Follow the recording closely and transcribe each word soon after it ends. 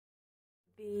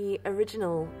The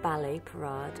original ballet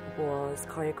P.A.R.A.D.E was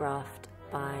choreographed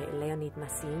by Leonid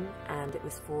Massin, and it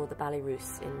was for the Ballet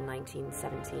Russe in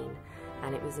 1917,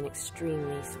 and it was an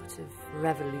extremely sort of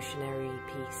revolutionary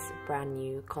piece, a brand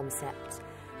new concept.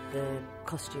 The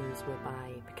costumes were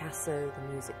by Picasso,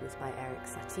 the music was by Erik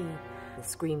Satie, the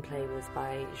screenplay was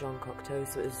by Jean Cocteau,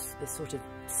 so it was this sort of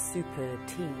super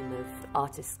team of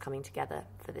artists coming together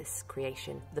for this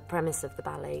creation. The premise of the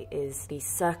ballet is these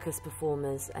circus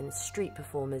performers and street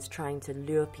performers trying to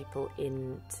lure people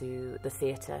into the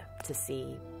theatre to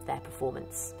see their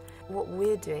performance. What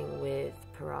we're doing with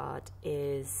P.A.R.A.D.E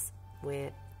is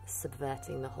we're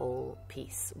subverting the whole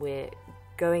piece. We're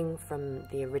going from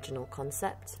the original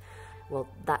concept. Well,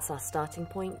 that's our starting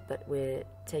point, but we're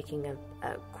taking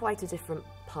quite a different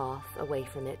path away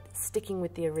from it, sticking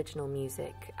with the original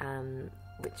music,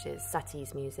 which is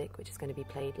Satie's music, which is going to be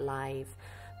played live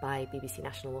by BBC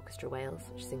National Orchestra Wales,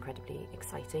 which is incredibly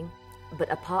exciting.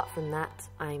 But apart from that,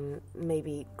 I'm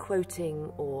maybe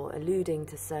quoting or alluding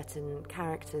to certain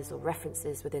characters or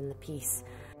references within the piece,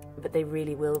 but they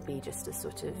really will be just a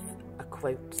sort of a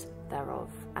quote thereof,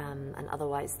 and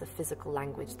otherwise the physical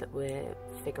language that we're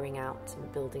figuring out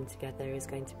and building together is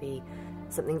going to be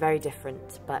something very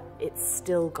different, but it's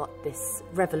still got this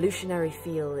revolutionary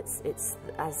feel. It's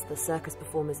as the circus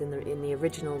performers in the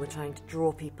original were trying to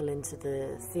draw people into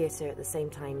the theatre. At the same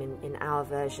time, in our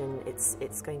version,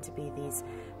 it's going to be these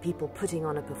people putting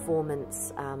on a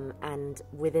performance, and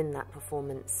within that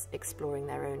performance exploring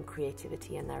their own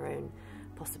creativity and their own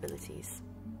possibilities.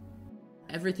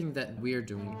 Everything that we're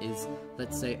doing is,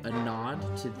 let's say, a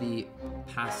nod to the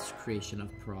past creation of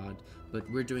P.A.R.A.D.E, but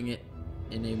we're doing it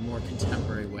in a more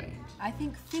contemporary way. I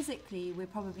think physically we're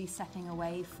probably stepping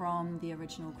away from the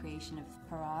original creation of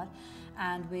P.A.R.A.D.E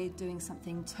and we're doing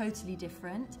something totally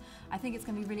different. I think it's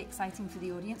going to be really exciting for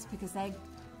the audience because they,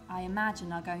 I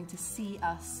imagine, are going to see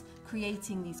us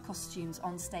creating these costumes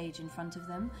on stage in front of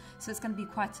them. So it's going to be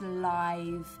quite a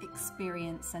live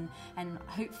experience, and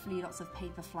hopefully lots of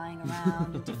paper flying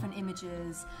around and different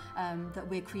images that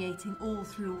we're creating all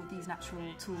through all these natural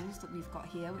tools that we've got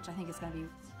here, which I think is going to be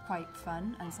quite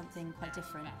fun and something quite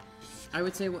different. I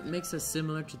would say what makes us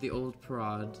similar to the old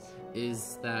P.A.R.A.D.E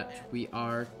is that we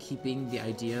are keeping the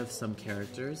idea of some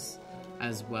characters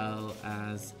as well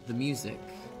as the music.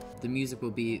 The music will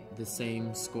be the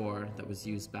same score that was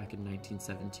used back in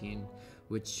 1917,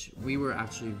 which we were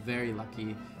actually very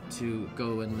lucky to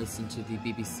go and listen to the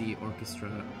BBC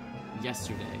Orchestra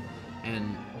yesterday,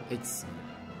 and it's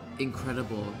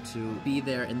incredible to be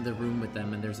there in the room with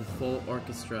them, and there's a full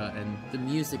orchestra and the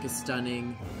music is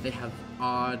stunning. They have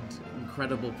odd,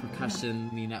 incredible percussion.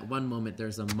 I mean, at one moment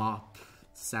there's a mop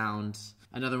sound,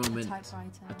 another moment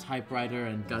a typewriter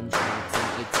and gunshots,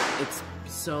 and it's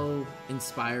so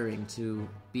inspiring to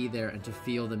be there and to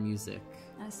feel the music.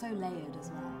 And it's so layered as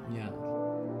well. Yeah.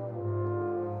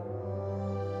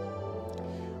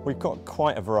 We've got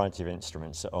quite a variety of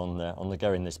instruments on the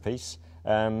go in this piece.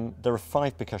 There are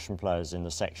 5 percussion players in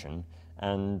the section,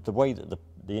 and the way that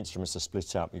the instruments are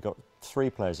split up, you've got 3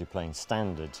 players who are playing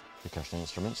standard percussion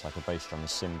instruments like a bass drum, a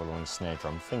cymbal and a snare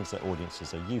drum, things that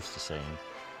audiences are used to seeing.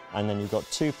 And then you've got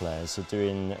 2 players who are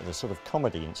doing the sort of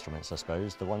comedy instruments, I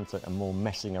suppose, the ones that are more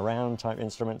messing around type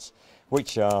instruments,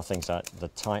 which are things like the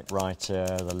typewriter,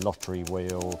 the lottery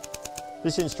wheel.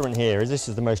 This instrument here, this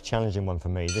is the most challenging one for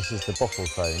me. This is the bottle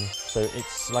phone. So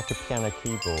it's like a piano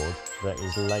keyboard that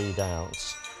is laid out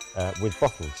with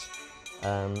bottles.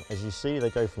 As you see,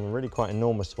 they go from really quite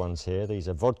enormous ones here. These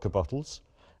are vodka bottles,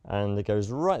 and it goes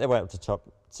right the way up to the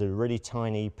top to really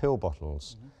tiny pill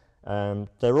bottles.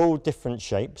 They're all different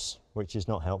shapes, which is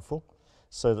not helpful,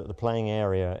 so that the playing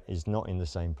area is not in the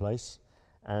same place.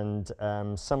 And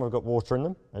some have got water in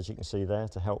them, as you can see there,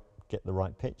 to help get the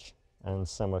right pitch, and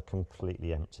some are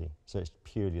completely empty. So it's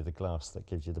purely the glass that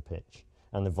gives you the pitch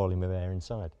and the volume of air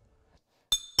inside.